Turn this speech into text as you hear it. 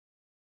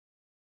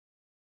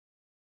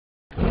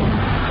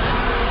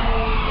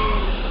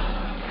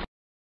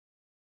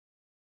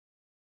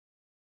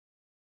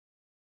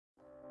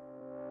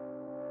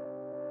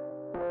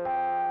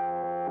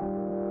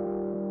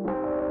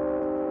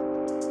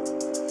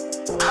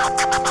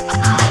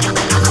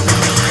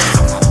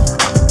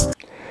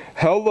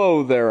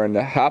Hello there and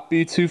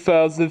happy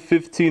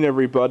 2015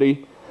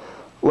 everybody.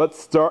 Let's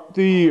start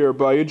the year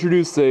by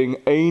introducing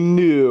a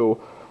new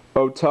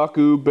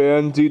Otaku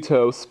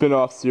Bandito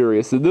spin-off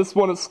series. And this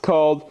one is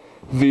called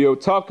the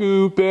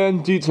Otaku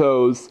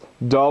Bandito's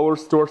Dollar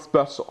Store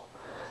Special.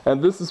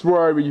 And this is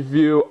where I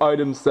review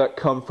items that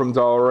come from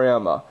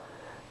Dollarama.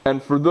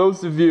 And for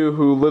those of you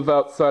who live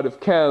outside of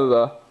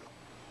Canada,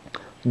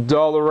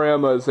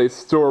 Dollarama is a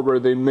store where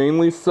they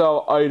mainly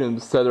sell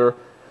items that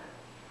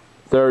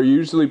are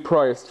usually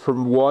priced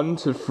from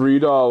 $1 to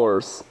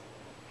 $3.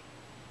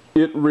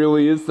 It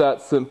really is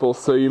that simple,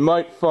 so you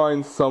might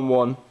find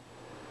someone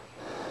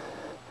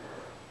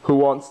who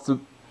wants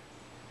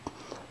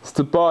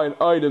to buy an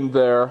item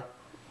there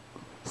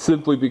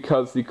simply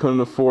because he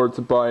couldn't afford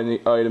to buy any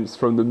items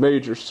from the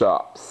major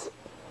shops.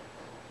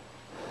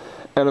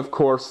 And of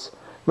course,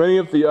 many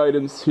of the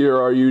items here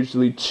are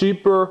usually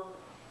cheaper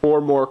or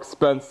more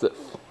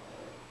expensive,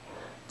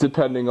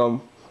 depending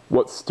on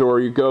what store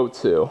you go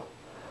to.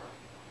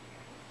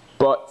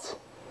 But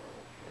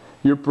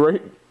your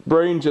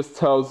brain just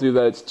tells you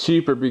that it's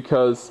cheaper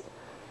because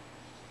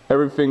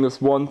everything is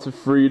 $1 to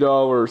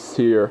 $3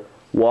 here.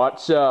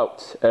 Watch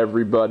out,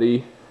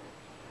 everybody.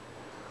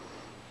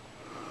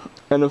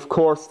 And of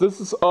course,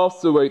 this is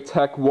also a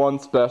Tech One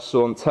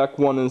special, and Tech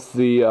One is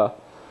the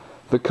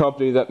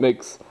company that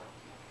makes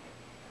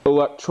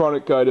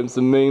electronic items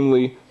and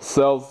mainly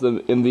sells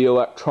them in the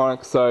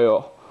electronics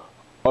aisle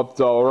of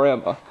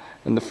Dollarama.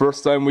 And the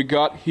first item we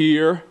got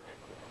here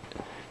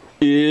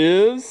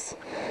is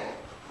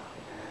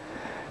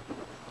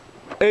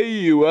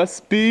a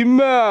USB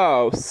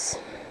mouse.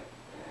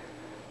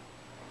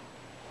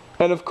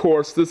 And of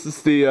course, this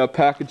is the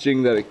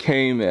packaging that it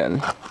came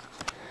in.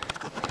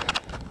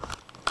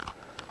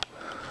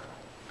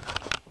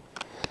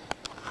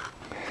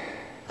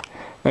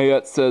 And yeah,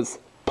 it says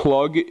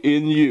plug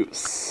in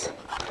use.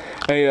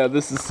 And yeah,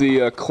 this is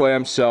the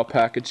clamshell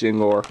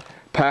packaging, or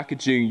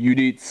packaging you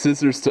need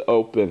scissors to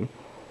open.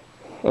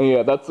 And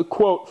yeah, that's a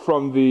quote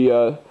from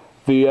the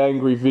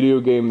Angry Video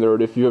Game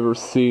Nerd, if you've ever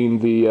seen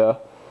the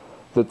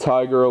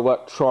Tiger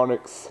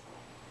Electronics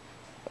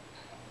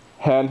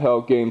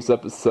handheld games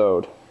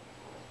episode.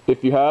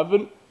 If you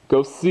haven't,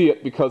 go see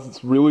it because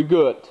it's really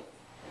good.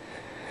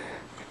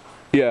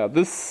 Yeah,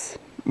 this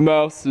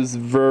mouse is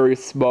very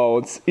small.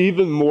 It's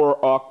even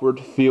more awkward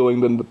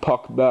feeling than the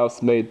Puck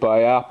mouse made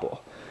by Apple.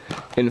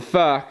 In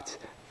fact,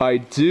 I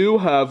do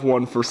have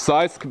one for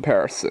size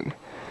comparison.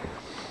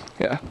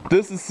 Yeah,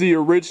 this is the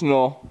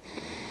original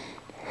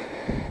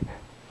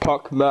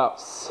Puck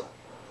mouse.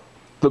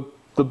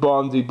 The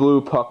Bondi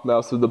Blue Puck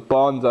mouse, or the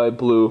Bondi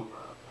Blue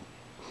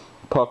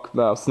Puck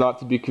mouse, not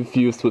to be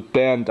confused with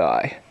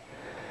Bandai.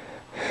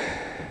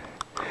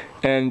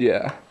 And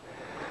yeah,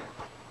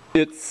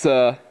 it's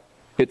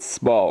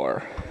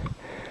smaller.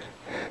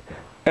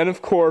 And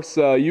of course,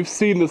 you've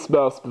seen this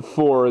mouse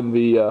before in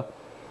the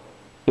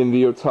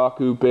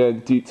Otaku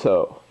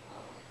Bandito,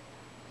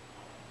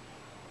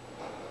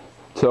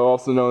 so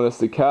also known as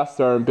the Cast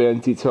Iron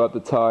Bandito at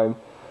the time,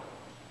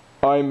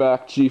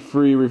 iMac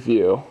G3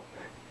 review.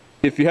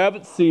 If you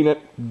haven't seen it,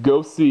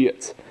 go see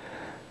it.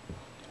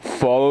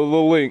 Follow the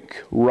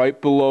link right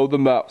below the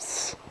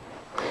mouse.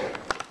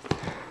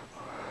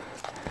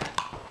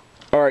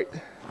 Alright,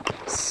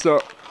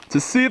 so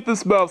to see if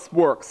this mouse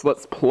works,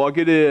 let's plug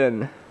it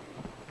in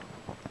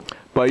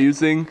by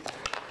using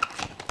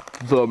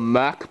the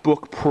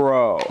MacBook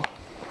Pro.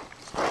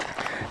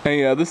 And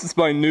yeah, this is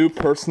my new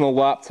personal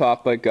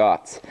laptop I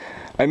got.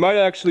 I might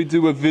actually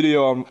do a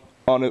video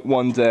on it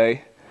one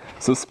day,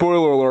 so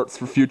spoiler alerts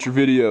for future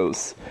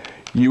videos.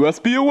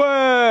 USB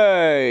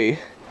away!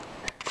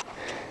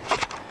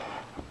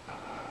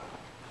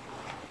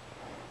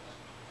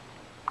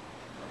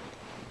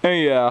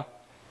 And yeah,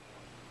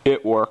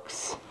 it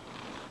works.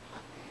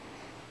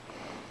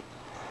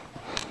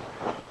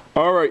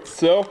 Alright,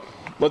 so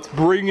let's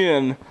bring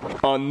in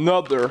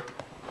another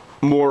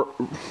more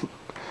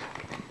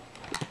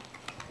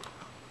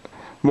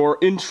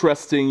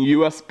interesting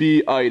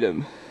USB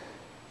item.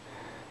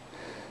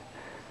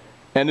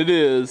 And it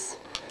is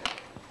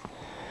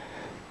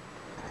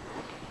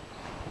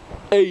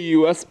a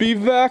USB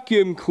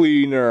vacuum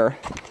cleaner.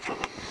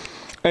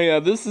 And yeah,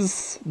 this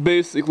is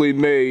basically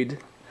made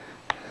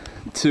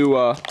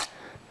to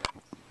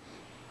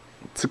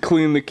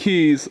clean the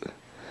keys.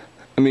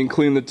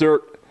 Clean the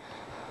dirt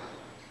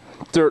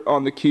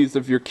on the keys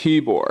of your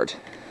keyboard.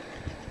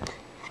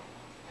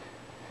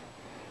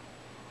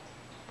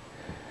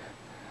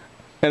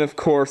 And of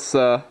course,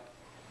 for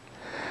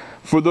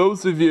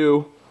those of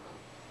you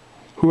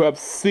who have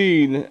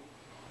seen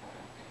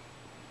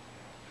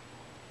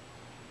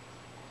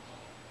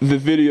the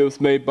videos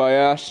made by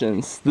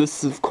Ashens,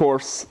 this of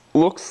course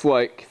looks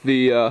like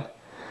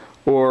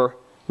or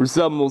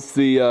resembles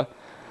the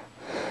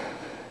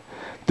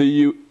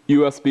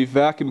USB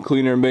vacuum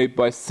cleaner made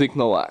by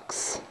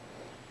Signalex.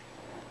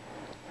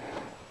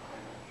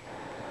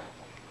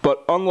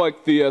 But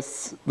unlike the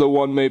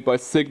one made by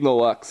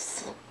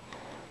Signalex,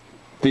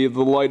 the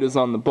light is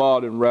on the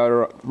bottom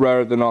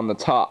rather than on the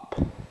top.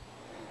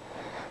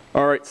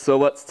 Alright, so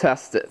let's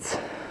test it.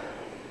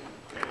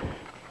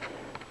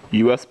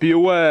 USB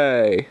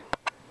away.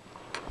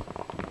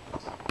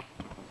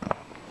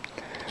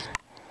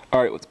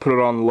 Alright, let's put it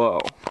on low.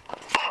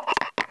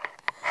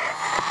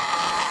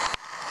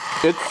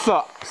 It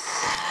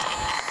sucks.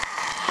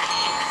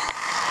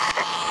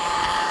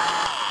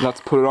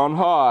 Let's put it on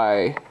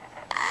high.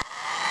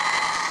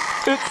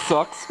 It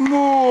sucks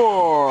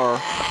more.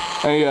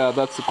 And yeah,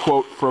 that's a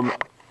quote from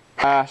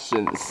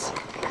Ashens.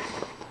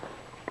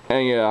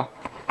 And yeah,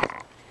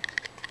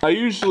 I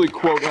usually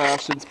quote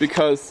Ashens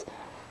because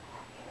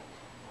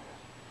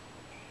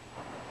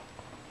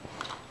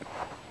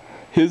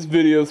his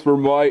videos were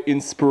my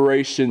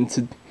inspiration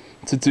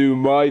to do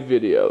my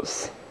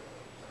videos.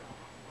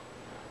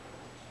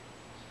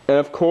 And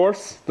of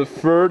course, the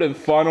third and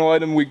final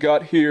item we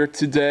got here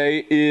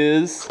today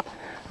is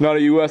not a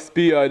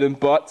USB item,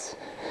 but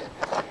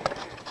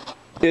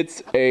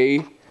it's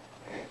a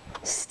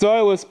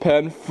stylus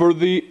pen for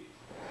the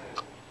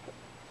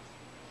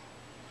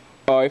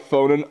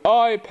iPhone and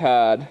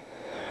iPad.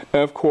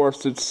 And of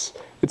course, it's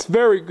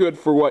very good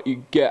for what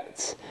you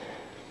get.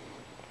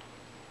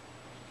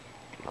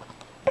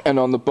 And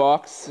on the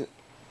box,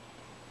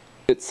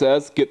 it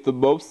says, get the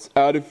most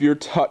out of your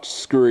touch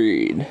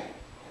screen.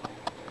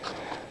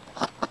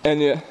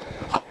 And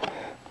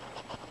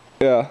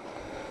yeah,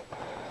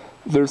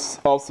 there's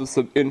also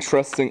some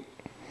interesting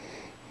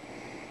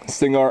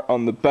art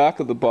on the back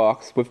of the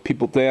box with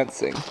people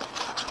dancing.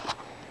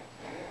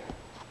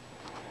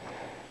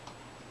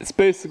 It's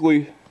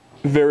basically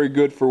very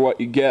good for what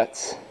you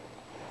get.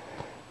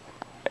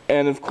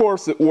 And of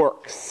course it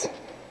works.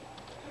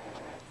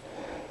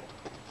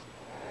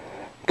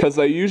 Because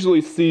I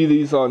usually see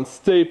these on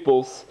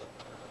Staples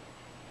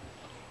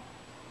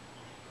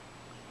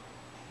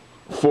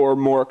for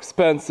more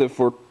expensive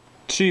or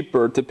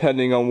cheaper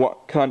depending on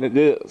what kind it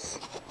is.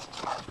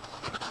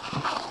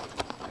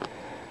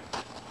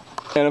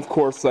 And of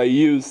course I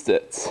used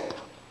it.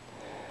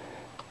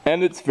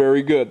 And it's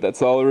very good,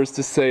 that's all there is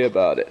to say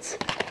about it.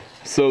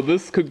 So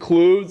this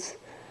concludes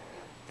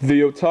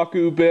the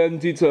Otaku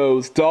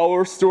Bandito's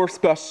Dollar Store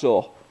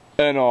Special,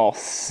 and I'll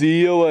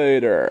see you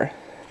later.